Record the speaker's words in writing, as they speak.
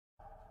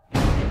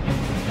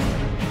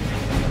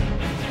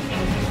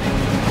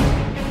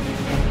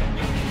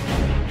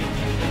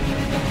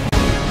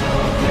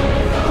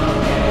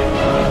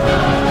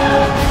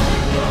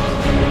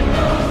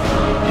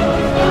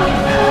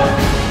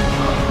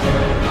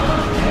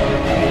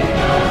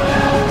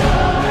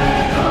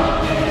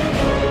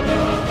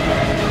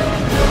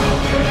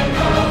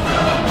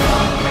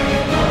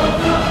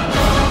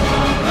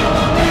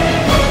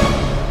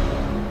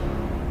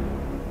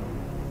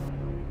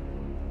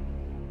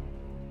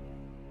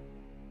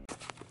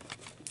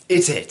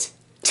It's it.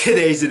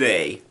 Today's the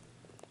day.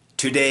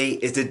 Today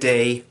is the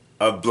day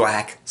of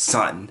Black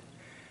Sun.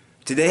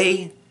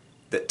 Today,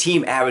 the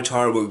Team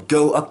Avatar will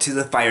go up to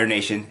the Fire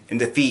Nation and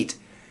defeat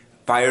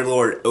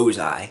Firelord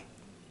Ozai.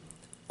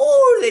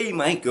 Or they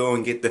might go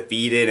and get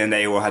defeated and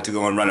they will have to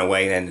go and run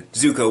away and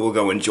Zuko will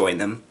go and join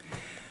them.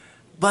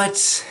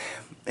 But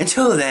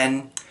until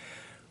then,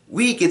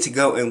 we get to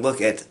go and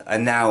look at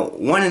pretty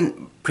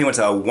much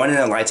a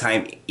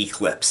one-in-a-lifetime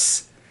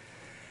eclipse.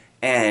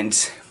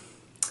 And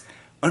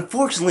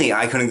unfortunately,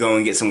 I couldn't go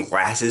and get some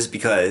glasses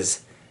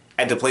because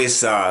at the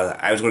place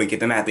I was going to get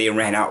them at, they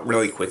ran out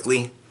really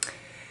quickly.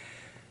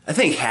 I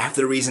think half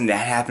the reason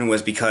that happened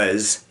was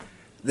because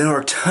there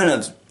are a ton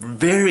of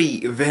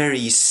very,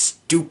 very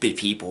stupid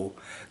people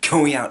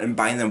going out and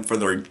buying them for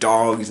their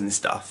dogs and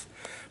stuff.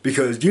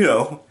 Because, you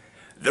know,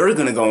 they're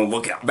going to go and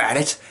look at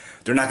it.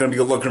 They're not going to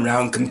be looking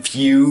around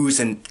confused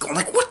and going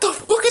like, what the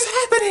fuck is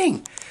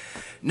happening?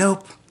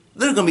 Nope.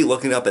 They're going to be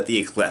looking up at the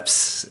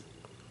eclipse.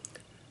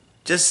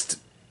 Just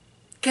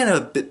kind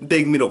of a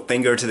big middle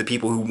finger to the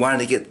people who wanted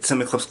to get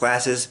some eclipse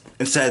glasses.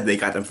 Instead, they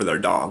got them for their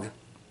dog.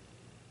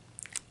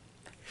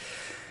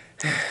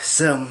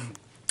 So,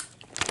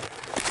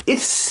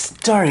 it's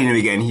starting to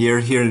begin here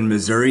in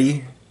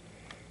Missouri.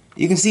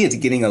 You can see it's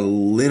getting a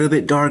little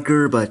bit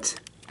darker, but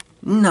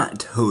not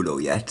total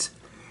yet.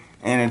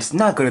 And it's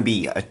not going to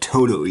be a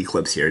total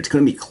eclipse here. It's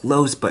going to be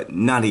close, but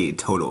not a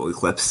total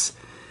eclipse.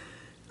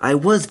 I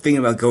was thinking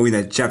about going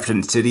to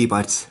Jefferson City,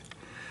 but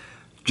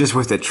just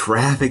with the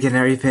traffic and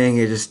everything,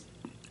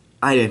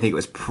 I didn't think it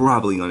was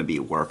probably going to be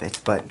worth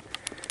it. But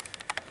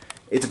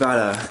it's about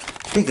I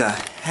think a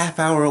half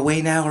hour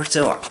away now or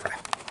so.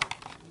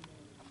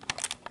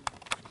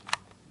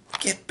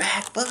 Get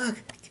back, look.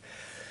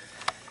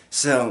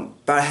 So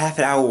about a half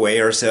an hour away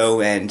or so,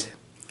 and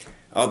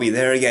I'll be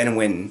there again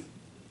when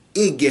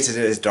it gets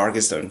to its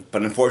darkest.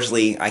 But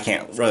unfortunately, I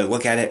can't really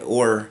look at it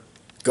or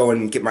go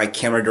and get my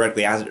camera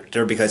directly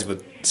after because it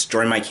would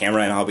destroy my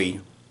camera, and I'll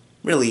be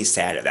really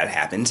sad if that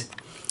happened.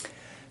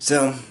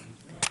 So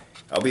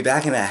I'll be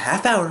back in a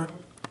half hour.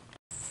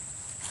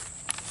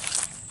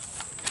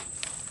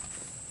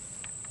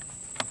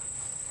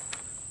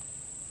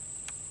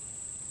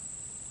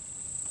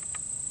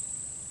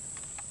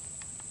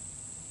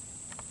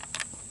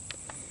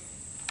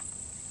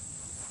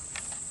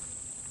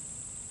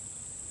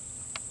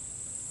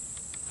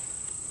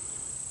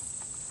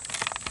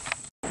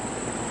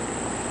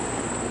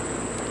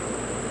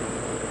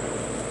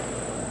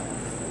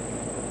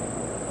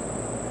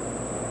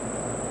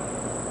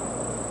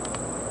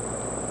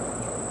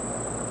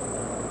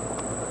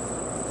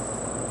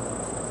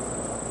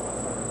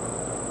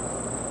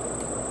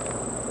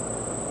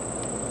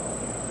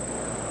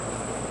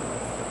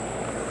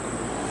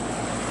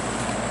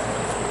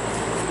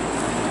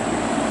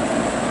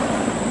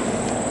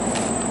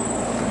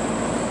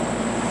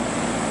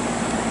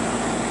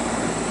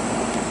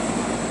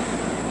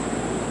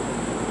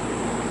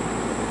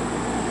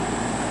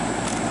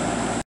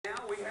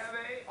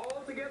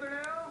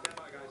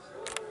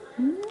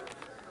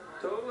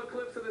 Total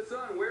Eclipse of the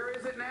Sun, where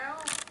is it now?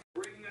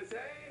 Bringing us a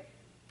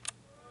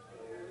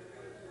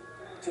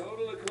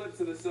Total Eclipse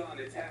of the Sun.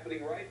 It's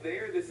happening right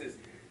there. This is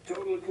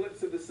Total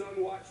Eclipse of the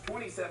Sun Watch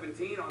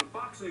 2017 on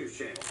Fox News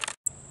Channel.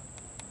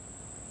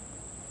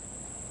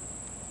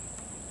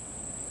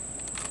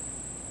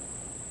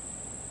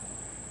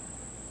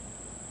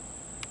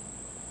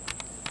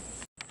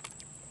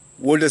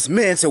 We're just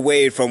minutes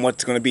away from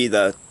what's going to be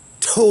the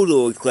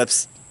total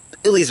eclipse,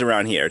 at least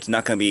around here. It's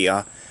not going to be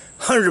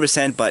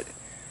 100%, but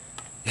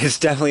it's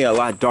definitely a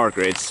lot darker.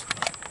 It's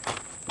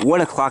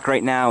 1 o'clock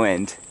right now,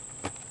 and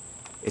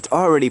it's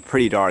already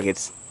pretty dark.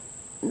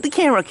 The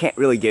camera can't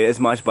really get as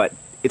much, but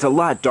it's a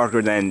lot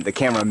darker than the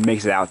camera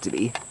makes it out to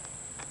be.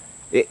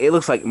 It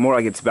looks like more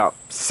like it's about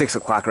 6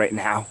 o'clock right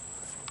now.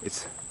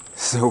 It's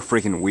so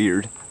freaking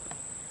weird.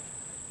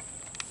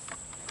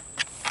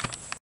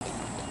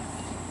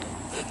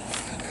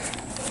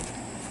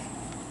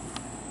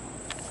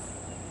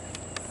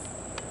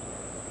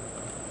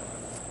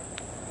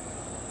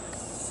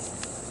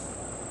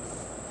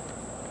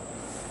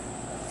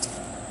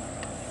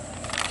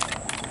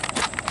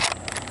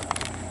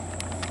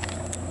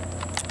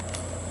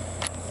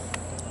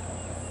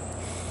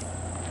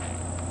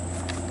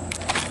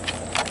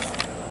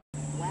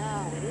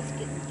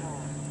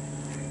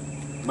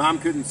 Mom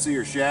couldn't see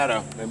her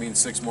shadow. That means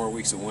 6 more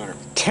weeks of winter.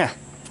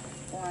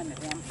 Or on the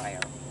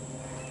vampire.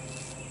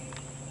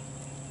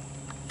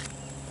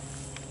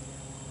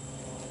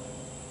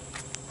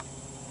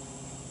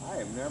 I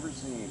have never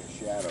seen a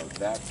shadow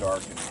that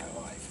dark in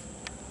my life.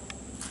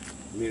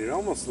 I mean, it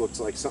almost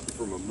looks like something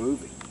from a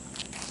movie.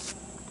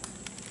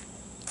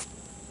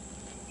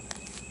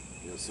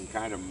 You know, some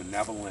kind of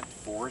malevolent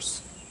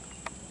force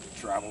that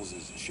travels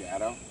as a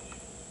shadow.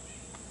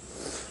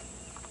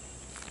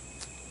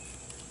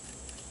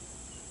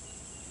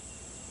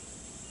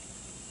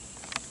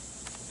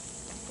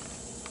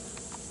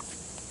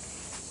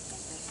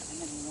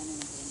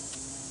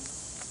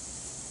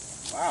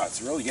 Wow,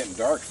 it's really getting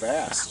dark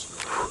fast.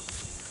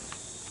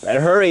 Better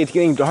hurry, it's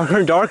getting darker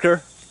and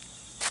darker.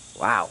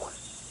 Wow.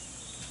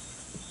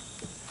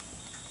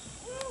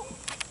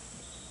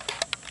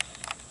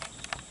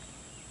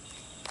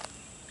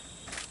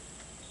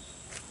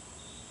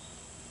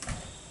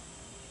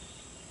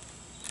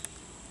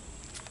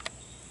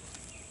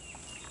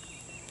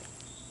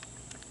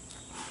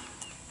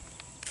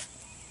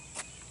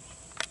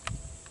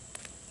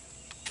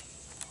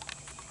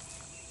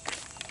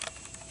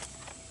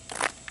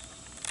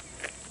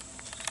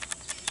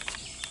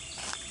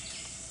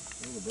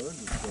 The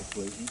birds are still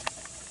fleeting.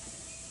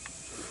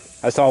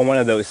 I saw one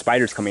of those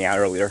spiders coming out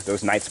earlier,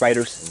 those night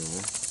spiders.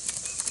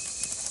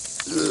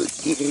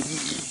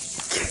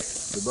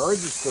 The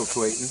birds are still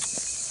tweeting.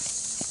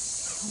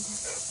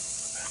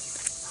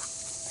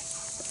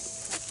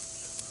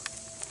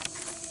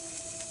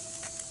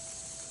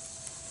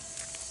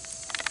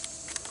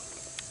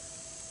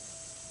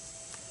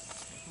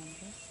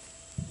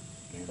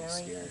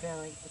 Very,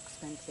 very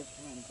expensive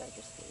ones I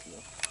just gave you.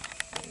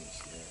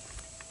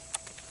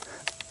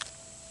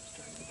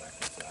 Trying to go back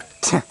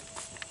inside.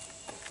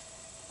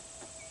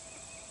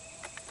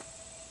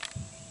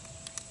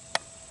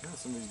 Now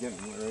somebody's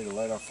getting ready to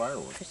light off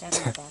fireworks. Put that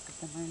on the back of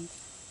the lens.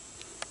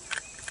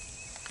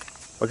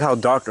 Look how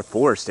dark the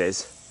forest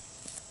is.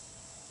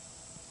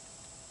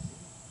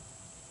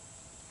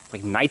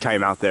 Like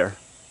nighttime out there.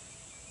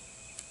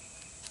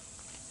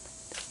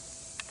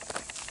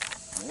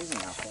 Amazing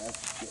how fast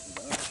it's getting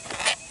dark.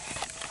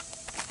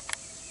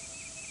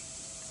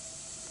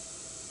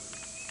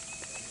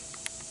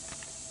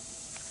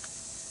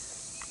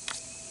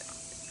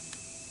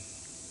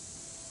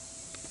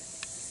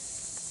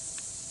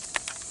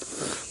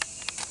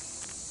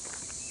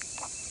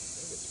 I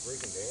think it's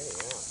freaking Danny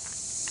out.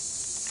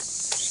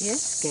 She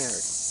is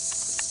scared.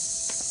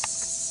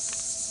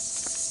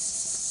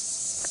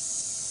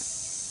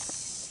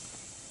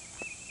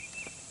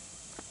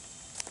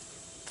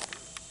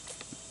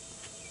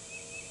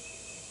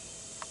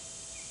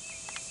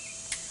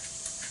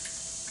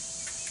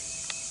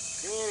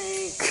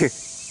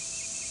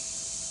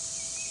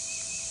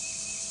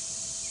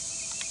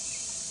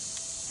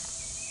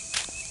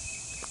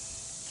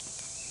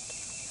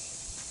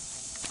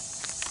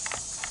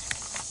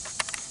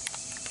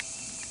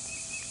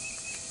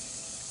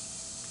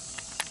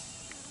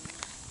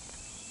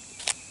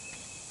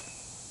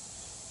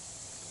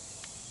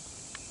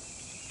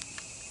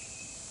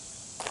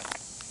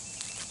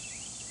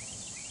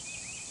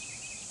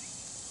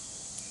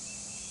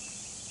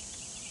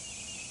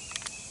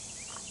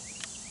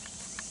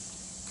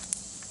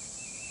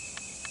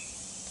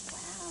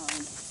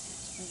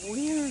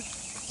 Weird.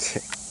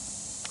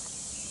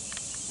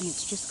 And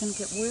it's just going to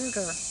get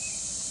weirder.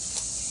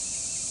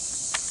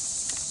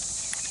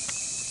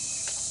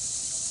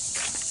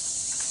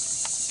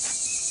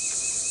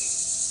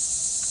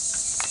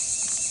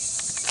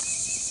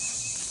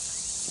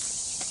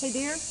 Hey,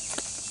 dear.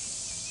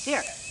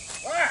 Dear.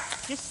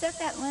 Just set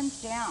that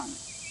lens down.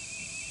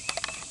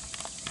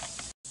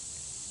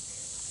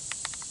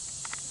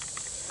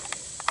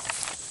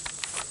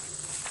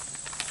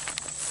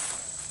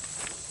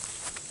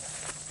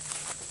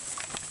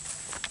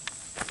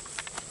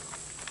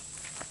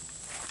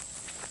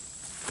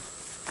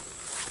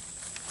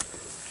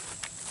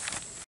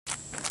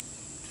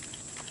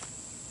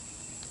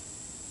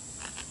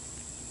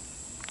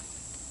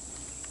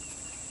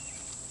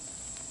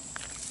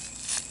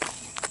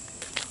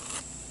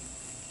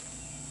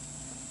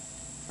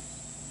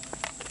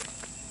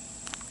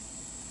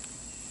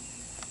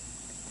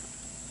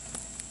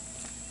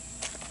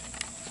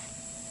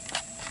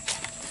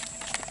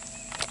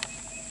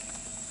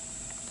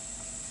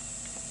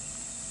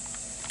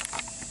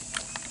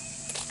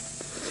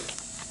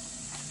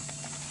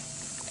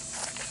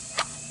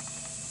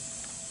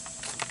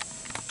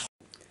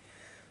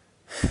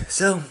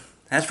 So,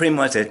 that's pretty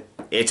much it.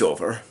 It's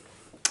over.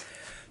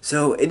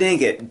 So, it didn't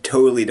get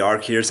totally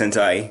dark here since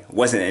I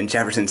wasn't in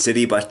Jefferson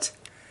City, but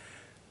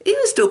it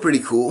was still pretty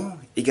cool.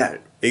 It got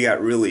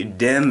really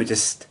dim. It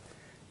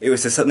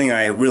was just something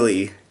I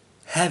really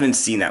haven't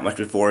seen that much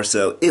before,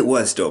 so it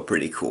was still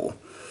pretty cool.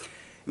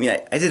 I mean,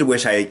 I did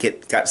wish I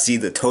got to see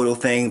the total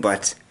thing,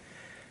 but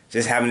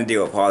just having to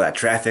deal with all that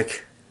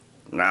traffic,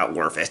 not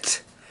worth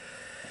it.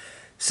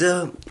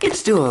 So, it's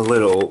still a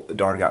little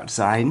dark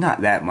outside,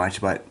 not that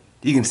much, but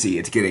you can see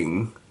it's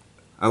getting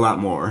a lot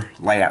more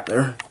light out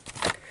there.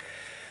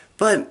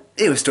 But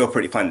it was still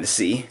pretty fun to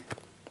see.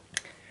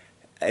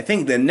 I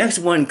think the next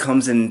one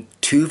comes in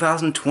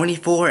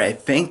 2024, I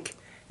think.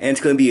 And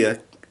it's going to be a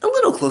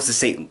little close to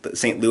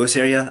St. Louis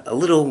area. A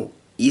little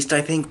east,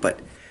 I think, but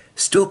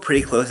still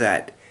pretty close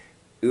at.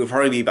 It would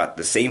probably be about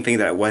the same thing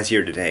that it was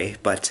here today,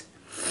 but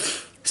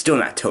still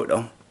not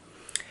total.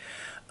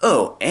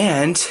 Oh,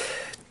 and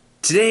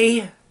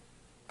today,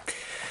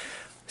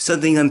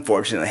 something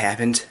unfortunate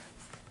happened.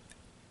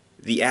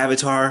 The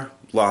Avatar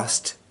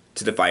lost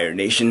to the Fire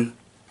Nation.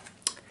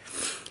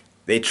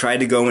 They tried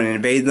to go and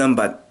invade them,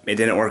 but it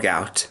didn't work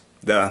out.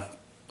 The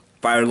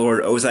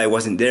Firelord Ozai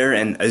wasn't there,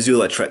 and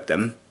Azula tricked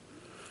them.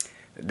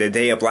 The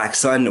Day of Black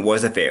Sun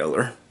was a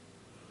failure.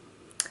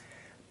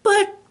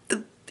 But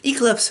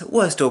eclipse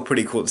was still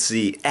pretty cool to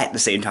see at the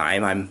same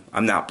time.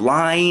 I'm not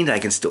blind, I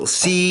can still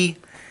see.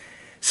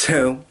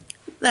 So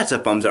that's a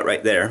thumbs up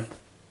right there.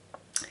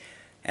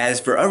 As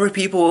for other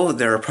people,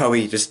 there are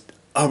probably just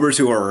others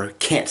who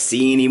can't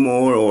see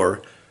anymore,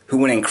 or who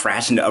went and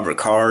crashed into other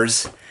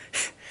cars.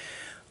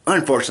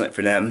 Unfortunate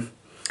for them.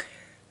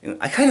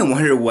 I kind of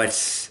wonder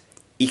what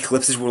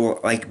eclipses were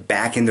like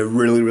back in the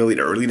really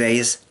early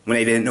days when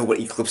they didn't know what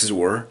eclipses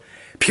were.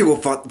 People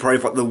probably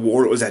thought the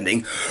war was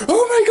ending.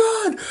 Oh my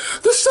god!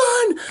 The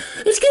sun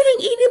is getting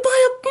eaten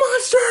by a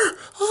monster!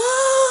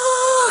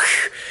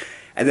 Ah!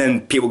 And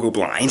then people go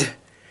blind.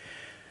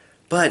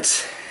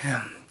 But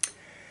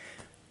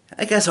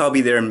I guess I'll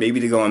be there maybe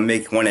to go and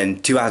make one in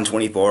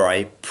 2024.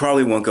 I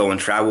probably won't go and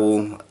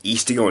travel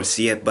east to go and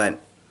see it, but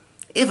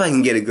if I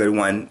can get a good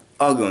one,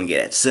 I'll go and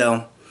get it.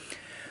 So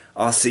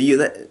I'll see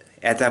you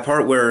at that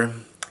part where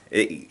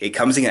it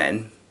comes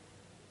again.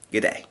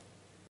 Good day.